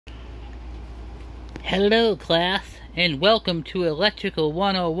Hello class, and welcome to Electrical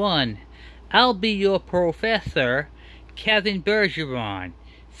 101. I'll be your professor, Kevin Bergeron.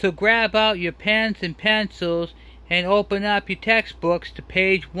 So grab out your pens and pencils and open up your textbooks to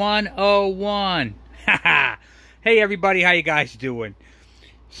page 101. Haha! Hey everybody, how you guys doing?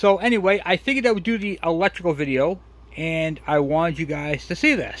 So anyway, I figured I would do the electrical video, and I wanted you guys to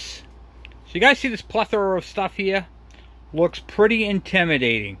see this. So you guys see this plethora of stuff here? Looks pretty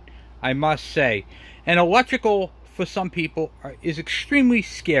intimidating, I must say. And electrical, for some people, is extremely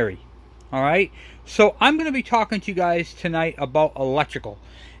scary. Alright? So I'm going to be talking to you guys tonight about electrical.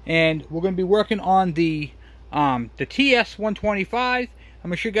 And we're going to be working on the TS-125. I'm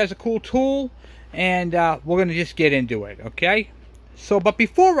going to show you guys a cool tool. And we're going to just get into it. Okay? So, but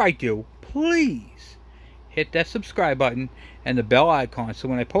before I do, please hit that subscribe button and the bell icon. So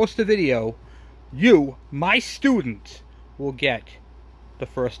when I post a video, you, my student, will get the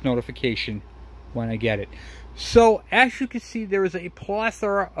first notification when I get it. So as you can see, there is a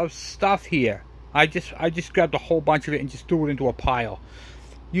plethora of stuff here. I just grabbed a whole bunch of it and just threw it into a pile.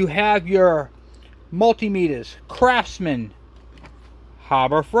 You have your multimeters, Craftsman,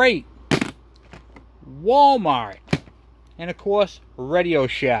 Harbor Freight, Walmart, and of course Radio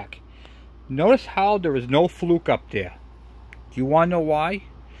Shack. Notice how there is no fluke up there. Do you want to know why?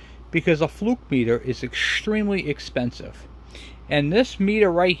 Because a fluke meter is extremely expensive. And this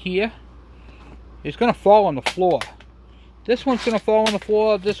meter right here is going to fall on the floor. This one's going to fall on the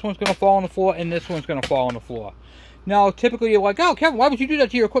floor, this one's going to fall on the floor, and this one's going to fall on the floor. Now, typically you're like, oh, Kevin, why would you do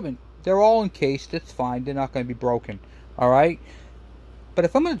that to your equipment? They're all encased, it's fine, they're not going to be broken. Alright? But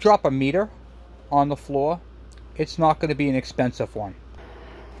if I'm going to drop a meter on the floor, it's not going to be an expensive one.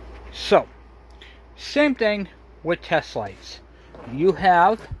 So, same thing with test lights. You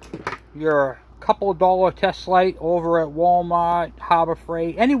have your couple of dollar test light over at Walmart, Harbor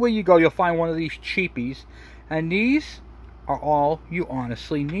Freight. Anywhere you go, you'll find one of these cheapies. And these are all you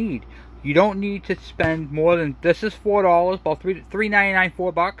honestly need. You don't need to spend more than, this is $4, about $3.99,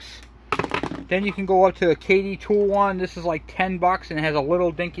 $4. Then you can go up to a KD Tool one. This is like $10 and it has a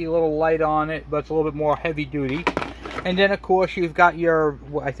little dinky little light on it, but it's a little bit more heavy duty. And then of course you've got your,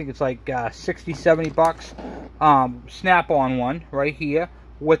 I think it's like $60, $70 snap-on one right here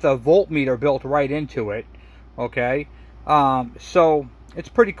with a voltmeter built right into it. Okay, so it's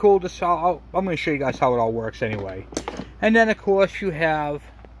pretty cool. I'm going to show you guys how it all works anyway. And then of course you have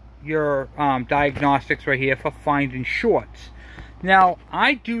your diagnostics right here for finding shorts. Now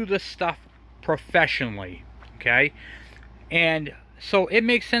I do this stuff professionally, okay, and so it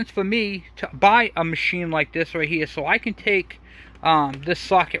makes sense for me to buy a machine like this right here, so I can take this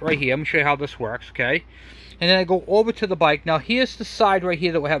socket right here. I'm going to show you how this works, okay? And then I go over to the bike. Now here's the side right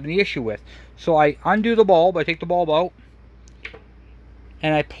here that we're having the issue with. So I undo the bulb, I take the bulb out,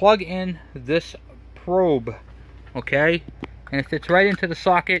 and I plug in this probe, okay? And it fits right into the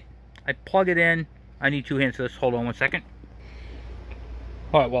socket. I plug it in. I need two hands for this. Hold on one second.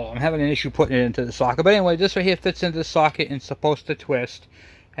 Alright, well, I'm having an issue putting it into the socket. But anyway, this right here fits into the socket and it's supposed to twist.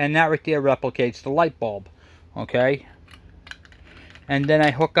 And that right there replicates the light bulb. Okay? And then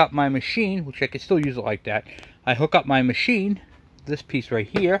I hook up my machine, which I can still use it like that. I hook up my machine, this piece right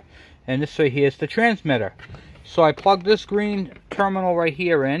here, and this right here is the transmitter. So I plug this green terminal right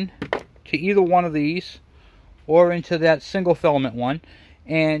here in to either one of these, or into that single filament one,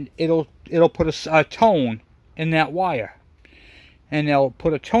 and it'll put a tone in that wire. And they'll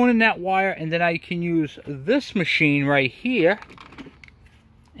put a tone in that wire, and then I can use this machine right here,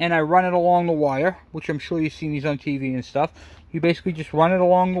 and I run it along the wire, which I'm sure you've seen these on TV and stuff. You basically just run it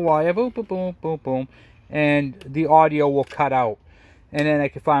along the wire, boom, boom, boom, boom, boom, and the audio will cut out. And then I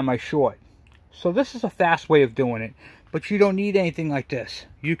can find my short. So this is a fast way of doing it, but you don't need anything like this.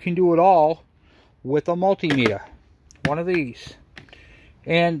 You can do it all with a multimeter, one of these.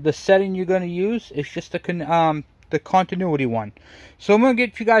 And the setting you're going to use is just the continuity one. So I'm going to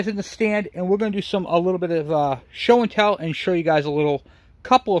get you guys in the stand, and we're going to do a little bit of show and tell, and show you guys a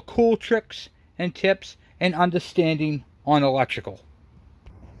couple of cool tricks and tips and understanding on electrical.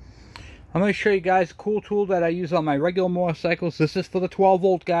 I'm going to show you guys a cool tool that I use on my regular motorcycles. This is for the 12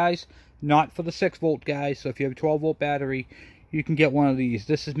 volt guys, not for the 6 volt guys. So if you have a 12 volt battery, you can get one of these.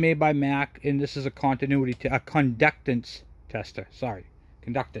 This is made by Mac, and this is a conductance tester. Sorry,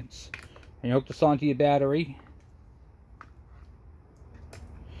 conductance. And you hook this onto your battery,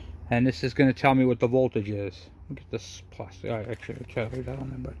 and this is going to tell me what the voltage is. Look at this plastic. Actually, I'll try to read that on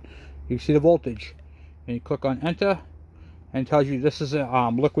there, but you can see the voltage. And you click on enter, and it tells you this is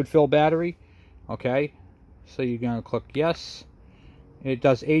a liquid fill battery. Okay, so you're going to click yes. It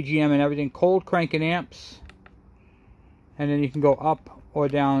does AGM and everything, cold cranking amps. And then you can go up or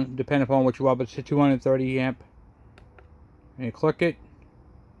down, depending upon what you want, but it's a 230 amp. And you click it.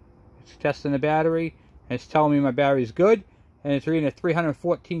 It's testing the battery, and it's telling me my battery is good, and it's reading at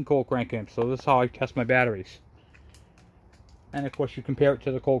 314 cold crank amps. So this is how I test my batteries. And of course you compare it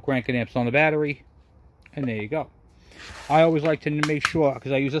to the cold cranking amps on the battery, and there you go. I always like to make sure,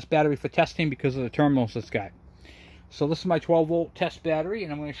 because I use this battery for testing because of the terminals it's got. So this is my 12 volt test battery,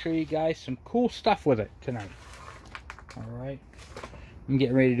 and I'm going to show you guys some cool stuff with it tonight. Alright, I'm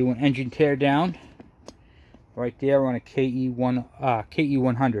getting ready to do an engine tear down right there on a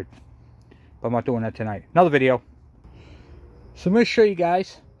KE100, but I'm not doing that tonight. Another video. So I'm going to show you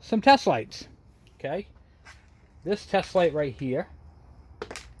guys some test lights. Okay, this test light right here,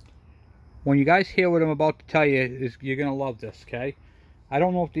 when you guys hear what I'm about to tell you, you're going to love this. Okay, I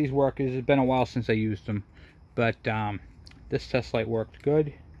don't know if these work, because it's been a while since I used them, but this test light worked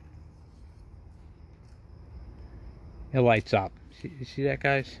good. It lights up. You see that,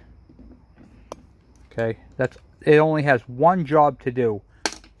 guys? Okay, it only has one job to do,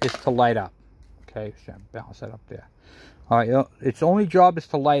 is to light up. Okay, so balance that up there. All right, its only job is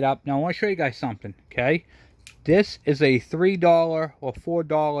to light up. Now I want to show you guys something. Okay, this is a $3 or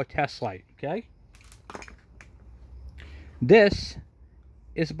 $4 test light. Okay, this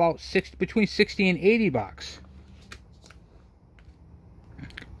is about between 60 and 80 bucks.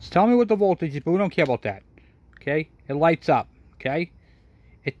 So tell me what the voltage is, but we don't care about that. Okay, it lights up. Okay,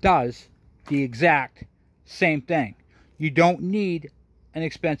 it does the exact same thing. You don't need an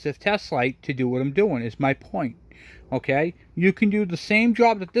expensive test light to do what I'm doing, is my point. Okay, you can do the same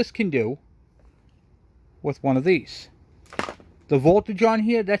job that this can do with one of these. The voltage on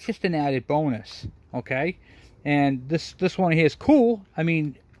here, that's just an added bonus. Okay, and this one here is cool. I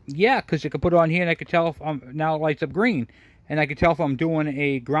mean, yeah, because you can put it on here and I can tell if now it lights up green, and I can tell if I'm doing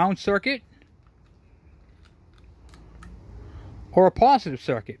a ground circuit or a positive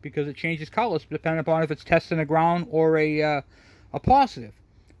circuit, because it changes colors depending upon if it's testing a ground or a positive.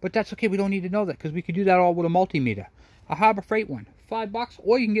 But that's okay, we don't need to know that, because we can do that all with a multimeter. A Harbor Freight one, $5,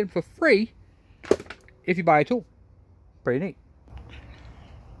 or you can get them for free if you buy a tool. Pretty neat.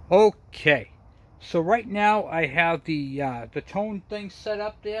 Okay, so right now I have the tone thing set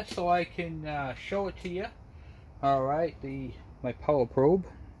up there so I can show it to you. All right, my power probe.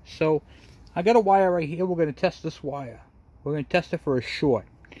 So I got a wire right here. We're going to test this wire. We're going to test it for a short.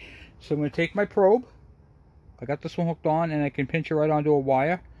 So I'm going to take my probe. I got this one hooked on, and I can pinch it right onto a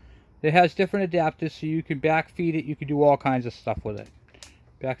wire. It has different adapters, so you can backfeed it. You can do all kinds of stuff with it.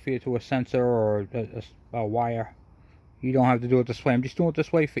 Backfeed it to a sensor or a wire. You don't have to do it this way. I'm just doing it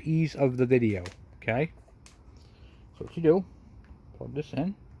this way for ease of the video. Okay? So what you do, plug this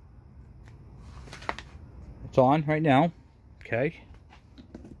in. It's on right now. Okay?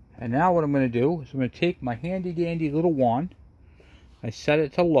 And now what I'm going to do is I'm going to take my handy dandy little wand. I set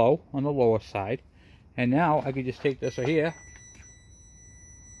it to low on the lower side. And now I can just take this right here.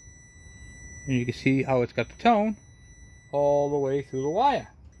 And you can see how it's got the tone all the way through the wire.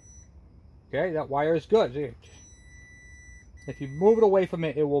 Okay, that wire is good. See? If you move it away from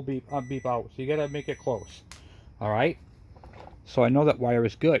it, it will beep out. So you got to make it close. Alright? So I know that wire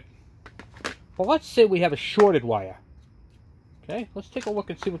is good. But let's say we have a shorted wire. Okay, let's take a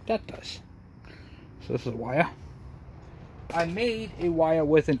look and see what that does. So this is a wire. I made a wire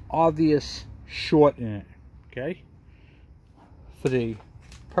with an obvious short in it. Okay? For the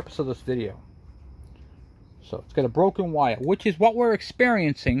purpose of this video. So it's got a broken wire, which is what we're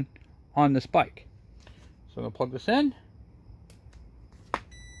experiencing on this bike. So I'm going to plug this in.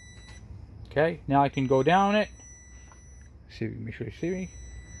 Okay, now I can go down it. See, make sure you see me.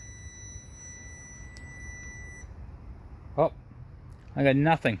 Oh, I got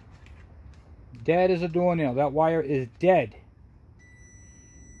nothing. Dead as a doornail. That wire is dead.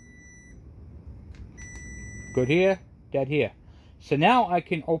 Good here, dead here. So now I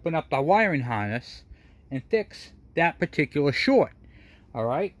can open up the wiring harness and fix that particular short.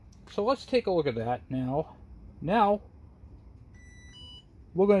 Alright, so let's take a look at that now. Now,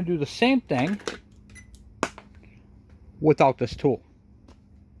 we're going to do the same thing without this tool.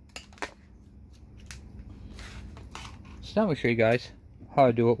 So now I'm going to show you guys how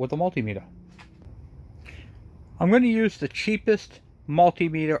to do it with a multimeter. I'm going to use the cheapest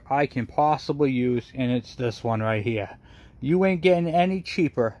multimeter I can possibly use, and it's this one right here. You ain't getting any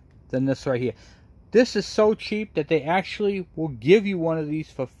cheaper than this right here. This is so cheap that they actually will give you one of these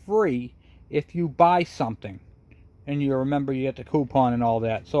for free if you buy something. And you remember you get the coupon and all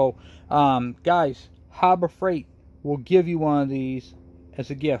that. So, guys, Harbor Freight will give you one of these as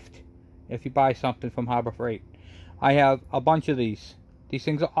a gift if you buy something from Harbor Freight. I have a bunch of these. These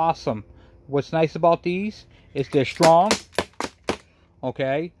things are awesome. What's nice about these is they're strong.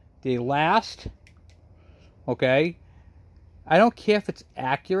 okay? They last, okay? I don't care if it's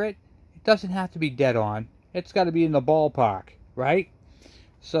accurate. It doesn't have to be dead on. It's got to be in the ballpark, right?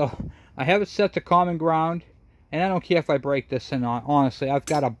 So I have it set to common ground, and I don't care if I break this or not. Honestly, I've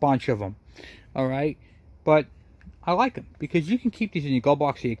got a bunch of them, all right? But I like them because you can keep these in your glove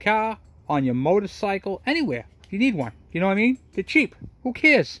box of your car, on your motorcycle, anywhere you need one. You know what I mean? They're cheap. Who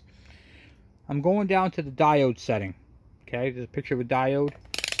cares? I'm going down to the diode setting. Okay, there's a picture of a diode.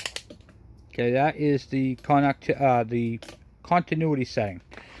 Okay, that is the continuity setting.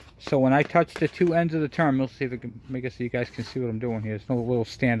 So when I touch the two ends of the terminal, see if I can make it so you guys can see what I'm doing here. There's no little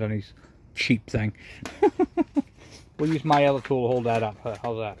stand on these cheap thing. We'll use my other tool to hold that up.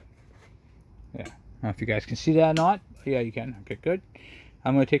 How's that? Yeah. I don't know if you guys can see that or not. Yeah, you can. Okay, good.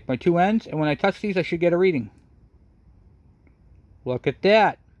 I'm going to take my two ends, and when I touch these, I should get a reading. Look at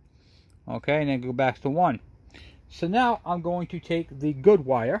that. Okay, and then go back to 1. So now I'm going to take the good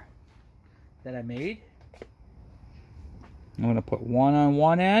wire that I made. I'm going to put one on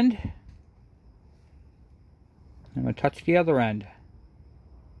one end. I'm going to touch the other end.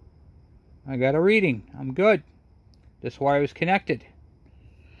 I got a reading. I'm good. This wire is connected.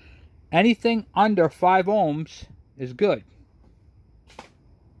 Anything under 5 ohms is good.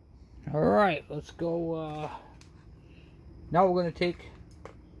 Alright, let's go. Now we're going to take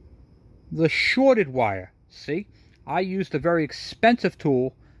the shorted wire. See? I used a very expensive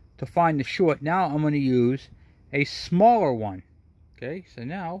tool to find the short. Now I'm going to use a smaller one. Okay, so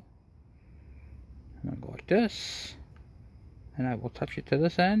now I'm going to go like this. And I will touch it to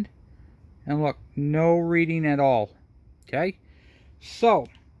this end. And look, no reading at all. Okay? So,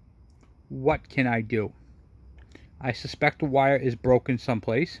 what can I do? I suspect the wire is broken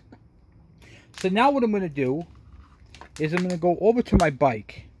someplace. So now what I'm going to do is I'm going to go over to my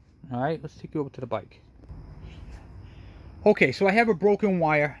bike. Alright, let's take you over to the bike. Okay, so I have a broken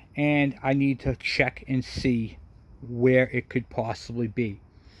wire and I need to check and see where it could possibly be.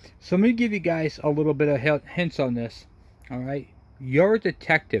 So I'm going to give you guys a little bit of hints on this. Alright, you're a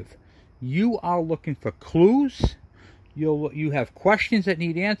detective. You are looking for clues. You have questions that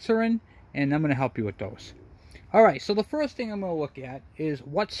need answering, and I'm going to help you with those. Alright, so the first thing I'm going to look at is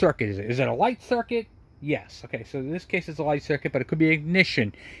what circuit is it? Is it a light circuit? Yes. Okay, so in this case it's a light circuit, but it could be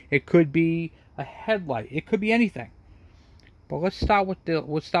ignition. It could be a headlight. It could be anything. But let's start with the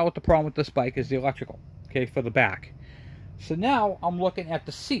problem with this bike is the electrical. Okay, for the back. So now I'm looking at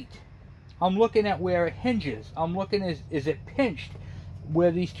the seat. I'm looking at where it hinges. I'm looking is it pinched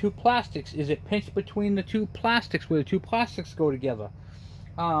where these two plastics? Is it pinched between the two plastics where the two plastics go together?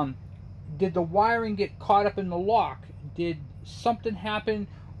 Did the wiring get caught up in the lock? Did something happen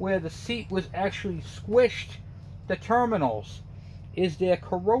where the seat was actually squished the terminals? Is there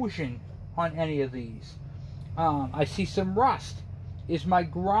corrosion on any of these? I see some rust. Is my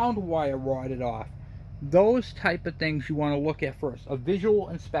ground wire rotted off? Those type of things you want to look at first. A visual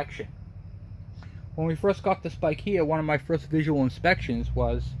inspection. When we first got this bike here, one of my first visual inspections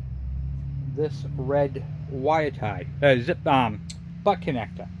was this red wire tie, butt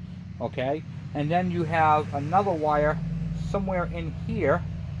connector. Okay, and then you have another wire somewhere in here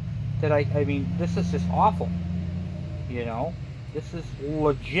that I mean, this is just awful. You know, this is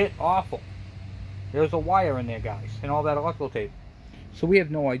legit awful. There's a wire in there, guys, and all that electrical tape. So we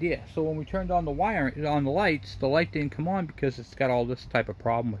have no idea. So when we turned on the wire, on the lights, the light didn't come on because it's got all this type of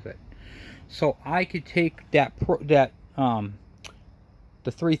problem with it. So I could take the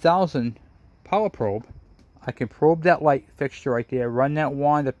 3000 power probe. I can probe that light fixture right there, run that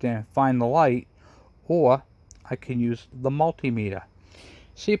wand up there and find the light, or I can use the multimeter.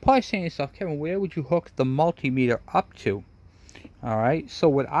 So you're probably saying to yourself, Kevin, where would you hook the multimeter up to? Alright, so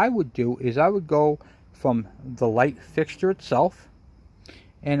what I would do is I would go from the light fixture itself,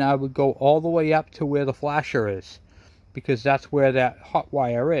 and I would go all the way up to where the flasher is, because that's where that hot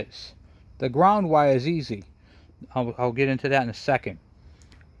wire is. The ground wire is easy. I'll get into that in a second.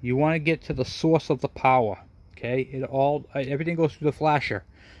 You want to get to the source of the power. Okay, everything goes through the flasher.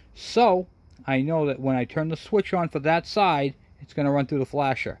 So I know that when I turn the switch on for that side, it's going to run through the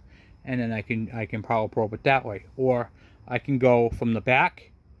flasher, and then I can power probe it that way, or I can go from the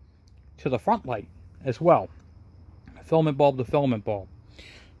back to the front light as well, filament bulb to filament bulb.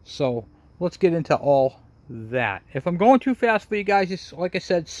 So let's get into all that. If I'm going too fast for you guys, just like I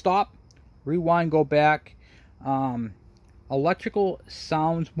said, stop, rewind, go back. Electrical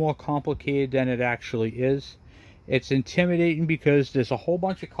sounds more complicated than it actually is. It's intimidating because there's a whole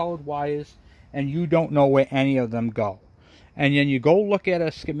bunch of colored wires and you don't know where any of them go. And then you go look at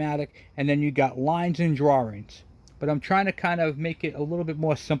a schematic and then you got lines and drawings. But I'm trying to kind of make it a little bit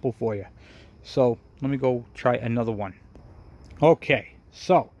more simple for you. So let me go try another one. Okay,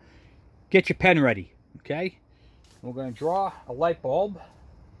 so get your pen ready, okay? We're going to draw a light bulb.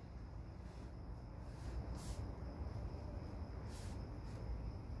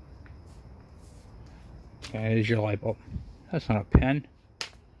 Okay, there's your light bulb. That's not a pen.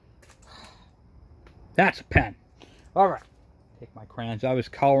 That's a pen. All right. Take my crayons. I was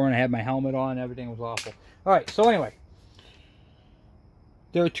coloring. I had my helmet on. Everything was awful. All right. So anyway,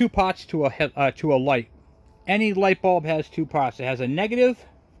 there are two parts to a light. Any light bulb has two parts. It has a negative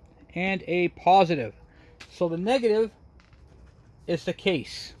and a positive. So the negative is the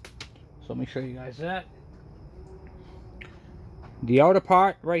case. So let me show you guys that. The outer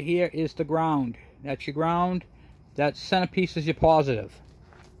part right here is the ground. That's your ground. That centerpiece is your positive.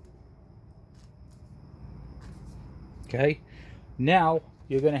 Okay. Now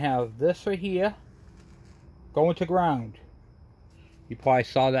you're going to have this right here going to ground. You probably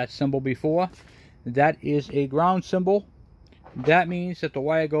saw that symbol before. That is a ground symbol. That means that the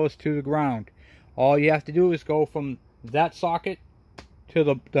wire goes to the ground. All you have to do is go from that socket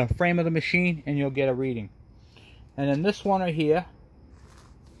to the frame of the machine and you'll get a reading. And then this one right here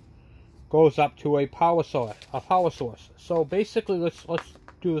goes up to a power source. So basically, let's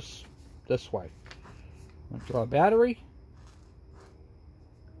do this way. Let's draw a battery.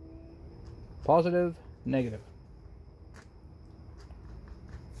 Positive, negative.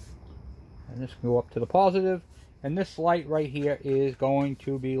 And this can go up to the positive. And this light right here is going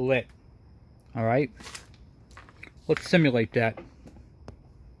to be lit. Alright. Let's simulate that.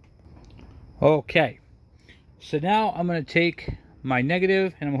 Okay. So now I'm going to take my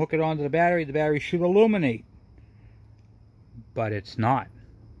negative and I'm going to hook it onto the battery. The battery should illuminate. But it's not.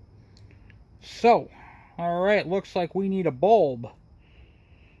 So, alright, looks like we need a bulb.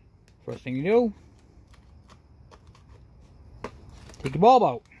 First thing you do, take the bulb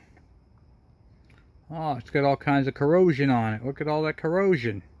out. Oh, it's got all kinds of corrosion on it. Look at all that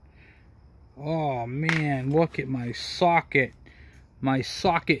corrosion. Oh man, look at my socket. My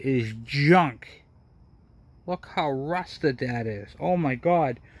socket is junk. Look how rusted that is. Oh my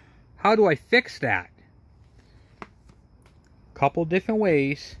God. How do I fix that? Couple different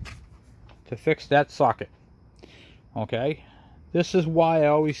ways to fix that socket. Okay. This is why I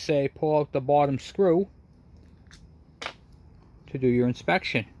always say pull out the bottom screw to do your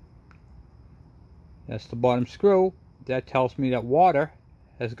inspection. That's the bottom screw. That tells me that water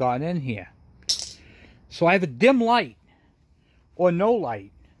has gotten in here. So I have a dim light or no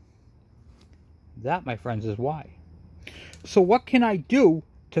light. That, my friends, is why. So what can I do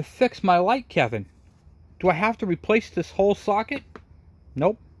to fix my light, Kevin? Do I have to replace this whole socket?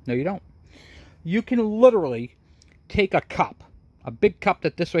 Nope. No, you don't. You can literally take a cup, a big cup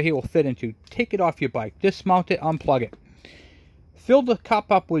that this right here will fit into. Take it off your bike. Dismount it, unplug it. Fill the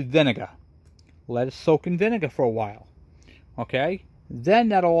cup up with vinegar. Let it soak in vinegar for a while. Okay? Then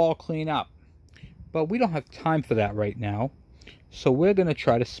that'll all clean up. But we don't have time for that right now. So we're going to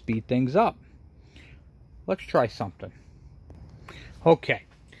try to speed things up. Let's try something. Okay.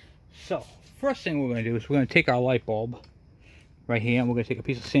 So, first thing we're going to do is we're going to take our light bulb right here and we're going to take a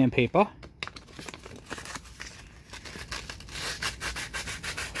piece of sandpaper.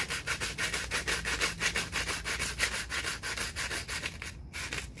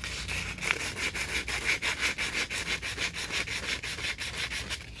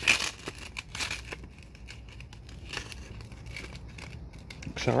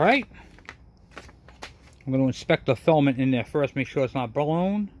 Looks alright. I'm going to inspect the filament in there first, make sure it's not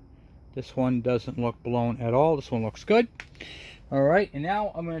blown. This one doesn't look blown at all. This one looks good. Alright, and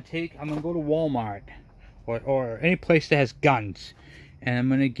now I'm going to go to Walmart or any place that has guns. And I'm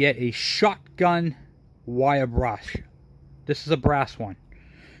going to get a shotgun wire brush. This is a brass one.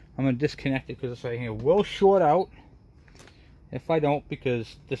 I'm going to disconnect it because this right here will short out. If I don't,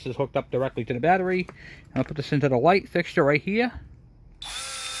 because this is hooked up directly to the battery. And I'll put this into the light fixture right here.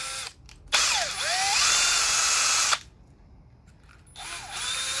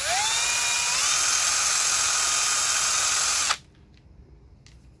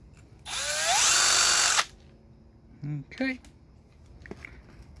 Okay.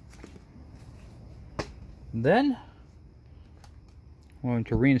 Then I'm going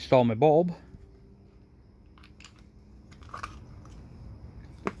to reinstall my bulb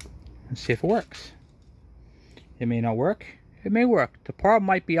and see if it works. It may not work. It may work. The problem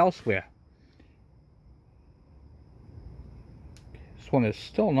might be elsewhere. This one is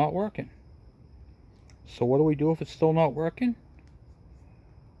still not working. So what do we do if it's still not working?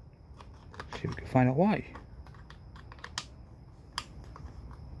 See if we can find out why.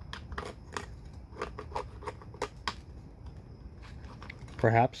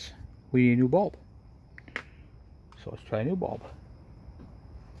 Perhaps we need a new bulb. So let's try a new bulb.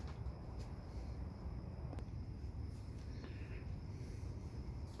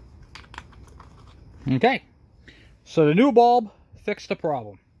 Okay, so the new bulb fixed the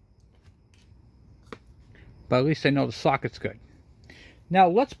problem. But at least I know the socket's good. Now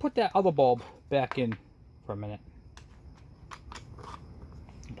let's put that other bulb back in for a minute.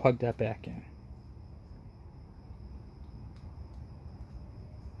 Plug that back in.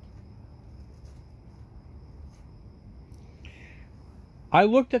 I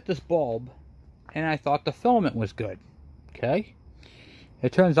looked at this bulb and I thought the filament was good. Okay?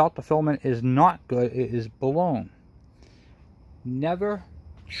 It turns out the filament is not good. It is blown. Never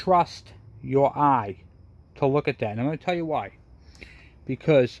trust your eye to look at that. And I'm going to tell you why.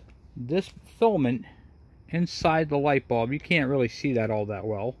 Because this filament inside the light bulb, you can't really see that all that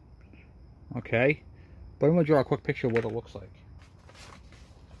well. Okay? But I'm going to draw a quick picture of what it looks like.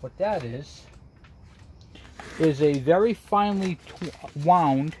 What that is a very finely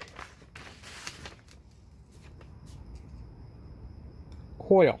wound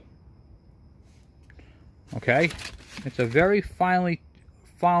coil. Okay? It's a very finely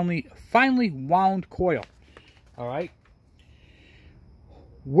wound coil. Alright?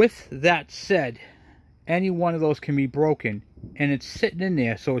 With that said, any one of those can be broken, and it's sitting in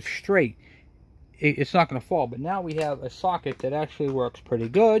there so it's straight. It's not going to fall. But now we have a socket that actually works pretty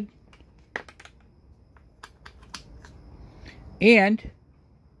good. And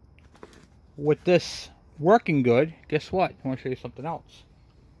with this working good, guess what? I want to show you something else.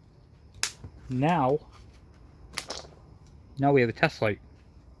 Now we have a test light.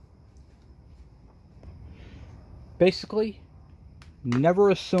 Basically,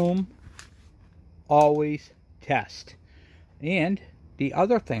 never assume, always test. And the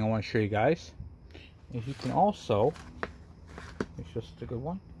other thing I want to show you guys is you can also, it's just a good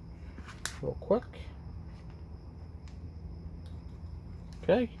one, real quick.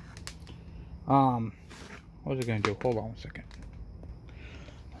 Okay. What was it going to do? Hold on one second.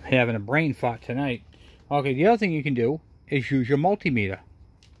 I'm having a brain fart tonight. Okay, the other thing you can do is use your multimeter.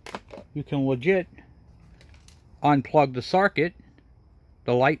 You can legit unplug the circuit,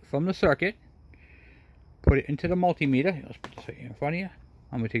 the light from the circuit, put it into the multimeter. Let's put this right here in front of you.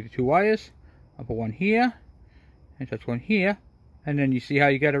 I'm going to take the two wires. I'll put one here and touch one here. And then you see how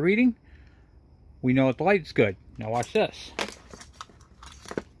you got a reading? We know that the light's good. Now watch this. If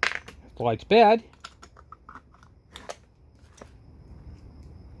the light's bad,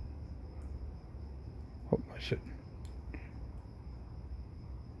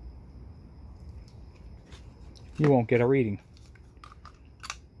 you won't get a reading.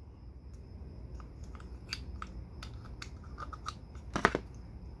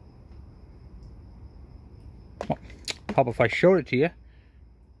 Well, how about if I showed it to you?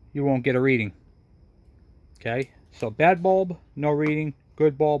 You won't get a reading. Okay, so bad bulb, no reading.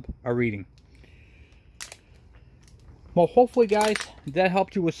 Good bulb, a reading. Well, hopefully, guys, that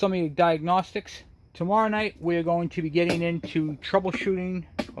helped you with some of your diagnostics. Tomorrow night, we're going to be getting into troubleshooting.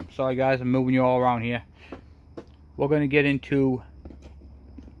 Oh, sorry, guys, I'm moving you all around here. We're going to get into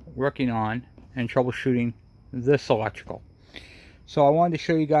working on and troubleshooting this electrical. So I wanted to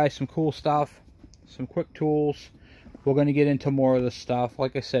show you guys some cool stuff, some quick tools. We're going to get into more of this stuff.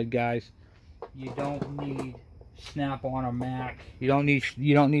 Like I said, guys, you don't need Snap-on or Mac. You don't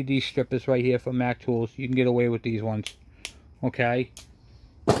need these strippers right here for Mac tools. You can get away with these ones. Okay?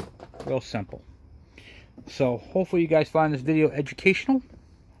 Real simple. So hopefully you guys find this video educational,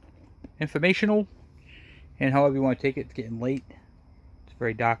 informational, and however you want to take it. It's getting late. It's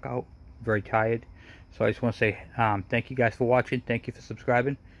very dark out. I'm very tired. So I just want to say thank you guys for watching. Thank you for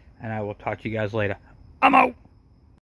subscribing. And I will talk to you guys later. I'm out!